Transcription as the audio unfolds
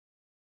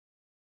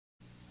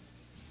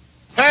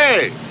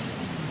Hey!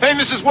 Hey,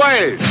 Mrs.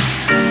 Wade!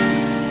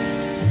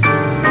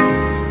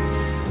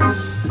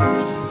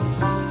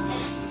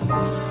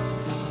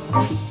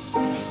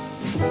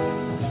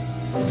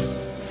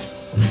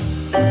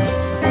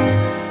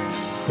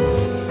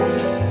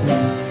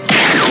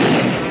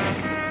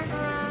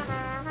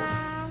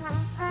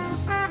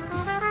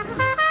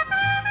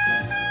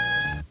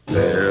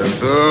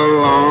 There's a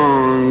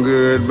long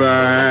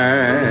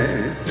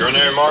goodbye. Your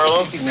name,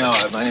 Marlowe? No,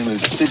 my name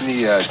is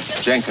Sidney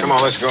Jenkins. Come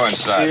on, let's go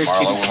inside,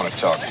 Marlowe. We want to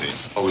talk to you.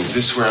 Oh, is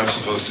this where I'm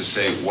supposed to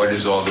say, what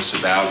is all this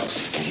about?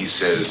 And he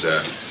says,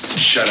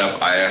 shut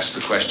up, I asked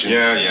the question.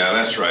 Yeah,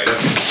 that's right.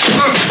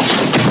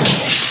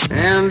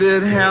 And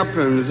it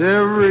happens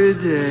every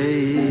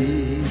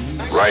day.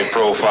 Right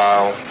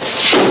profile.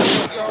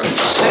 Sit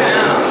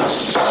down.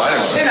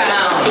 Sit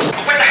down.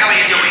 What the hell are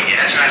you doing here?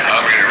 That's what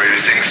I'm getting ready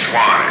to sing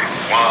Swanee.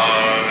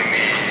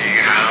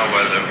 Swanee, how I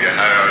love you,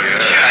 how you...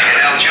 Should I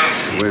get Al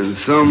Jolson? When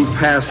some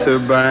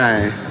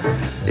passerby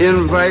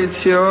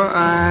invites your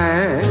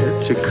eye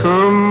to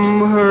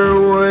come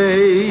her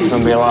way. There's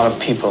gonna be a lot of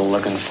people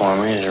looking for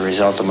me as a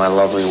result of my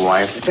lovely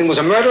wife. If he was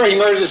a murderer, he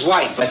murdered his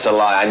wife. That's a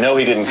lie. I know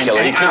he didn't kill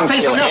her. He couldn't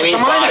kill It's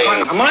anybody.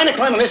 a minor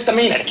crime, a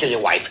misdemeanor to kill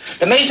your wife.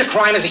 The major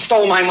crime is he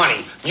stole my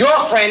money. Your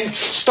friend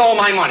stole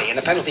my money, and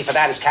the penalty for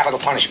that is capital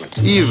punishment.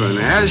 Even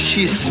as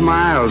she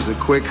smiles a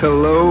quick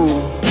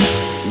hello,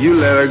 you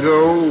let her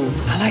go.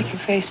 I like your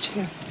face,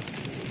 too.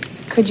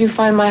 Could you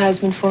find my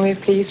husband for me,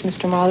 please,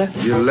 Mr. Marlowe?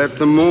 You let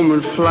the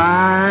moment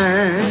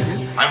fly.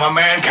 I'm a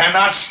man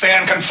cannot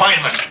stand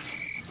confinement.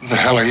 Who the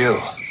hell are you?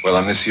 Well,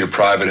 I'm this here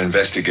private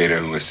investigator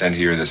who was sent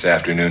here this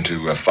afternoon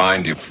to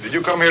find you. Did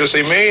you come here to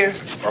see me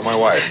or my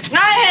wife? It's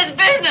none of his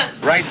business.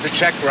 Write the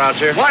check,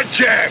 Roger. What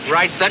check?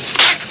 Write the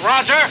check,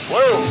 Roger.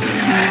 Whoa.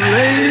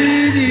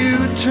 Late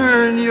you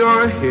turn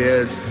your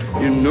head.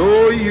 You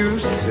know you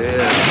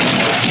said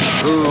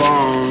a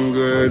long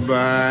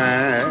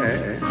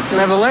goodbye.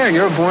 Never learn.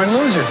 You're a born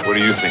loser. What do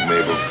you think,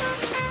 Mabel?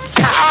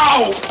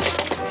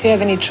 If you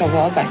have any trouble,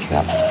 I'll back you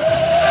up.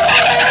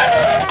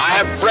 I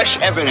have fresh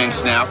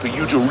evidence now for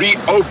you to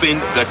reopen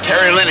the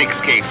Terry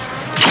Lennox case.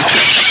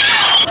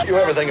 You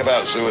ever think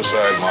about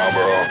suicide,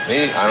 Marlboro?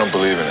 Me? I don't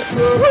believe in it.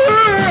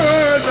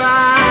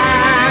 Goodbye.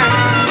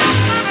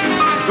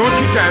 Don't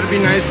you try to be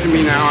nice to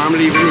me now. I'm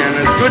leaving, and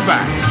it's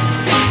goodbye.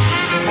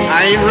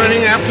 I ain't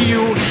running after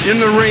you in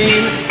the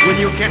rain when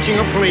you're catching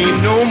a plane.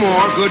 No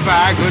more.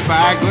 Goodbye,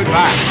 goodbye,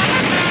 goodbye.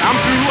 I'm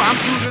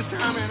through